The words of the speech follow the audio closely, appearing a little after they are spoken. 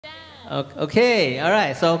Okay, all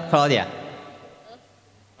right. So Claudia,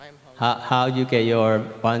 how you get your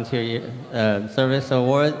volunteer service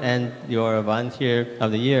award and your volunteer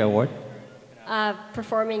of the year award?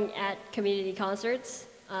 Performing at community concerts,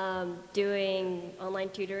 doing online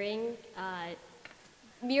tutoring,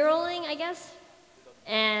 muraling, I guess,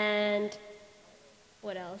 and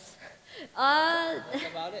what else? That's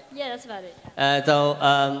about it? Yeah, that's about it.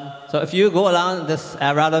 So if you go along this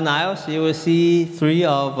Alvarado Niles, you will see 3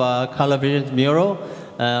 of Color Vision's mural.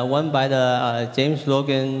 One by the James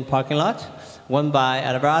Logan parking lot, one by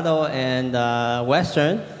Alvarado and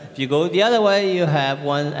Western. If you go the other way, you have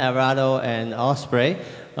one Alvarado and Osprey.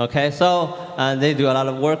 Okay, so they do a lot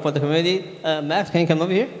of work for the community. Max, can you come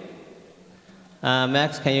over here?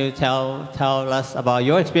 Max, can you tell us about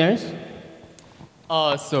your experience?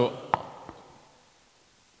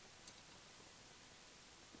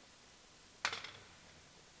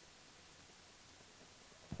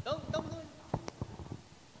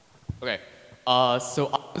 Okay, so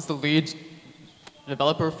I was the lead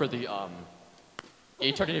developer for the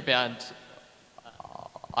eternity band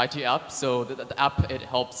IT app. So the app, it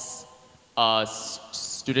helps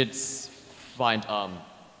students find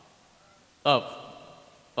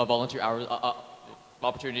volunteer hours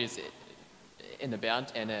opportunities in the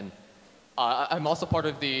band, and then I'm also part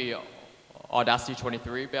of the Audacity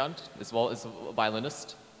 23 band as well as a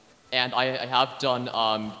violinist, and I have done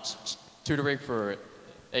tutoring for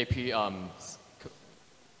AP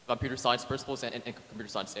computer science principles and computer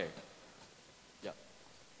science A.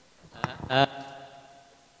 Yeah.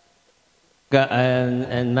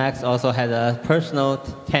 And Max also has a personal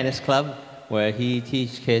tennis club where he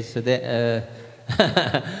teaches kids to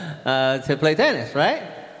play tennis, right?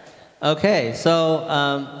 Okay, so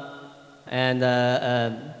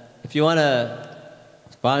if you want to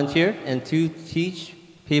volunteer and to teach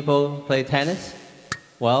people play tennis,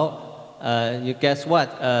 well, you guess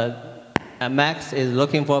what? Max is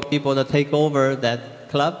looking for people to take over that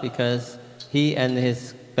club because he and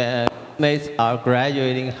his mates are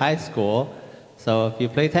graduating high school. So if you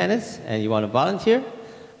play tennis and you want to volunteer,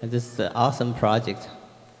 this is an awesome project.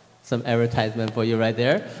 Some advertisement for you right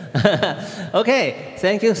there. Okay,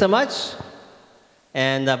 thank you so much.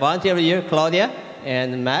 And volunteer of the year, Claudia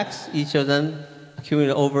and Max, each of them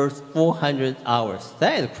accumulated over 400 hours.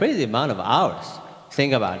 That is a crazy amount of hours.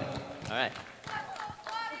 Think about it. All right.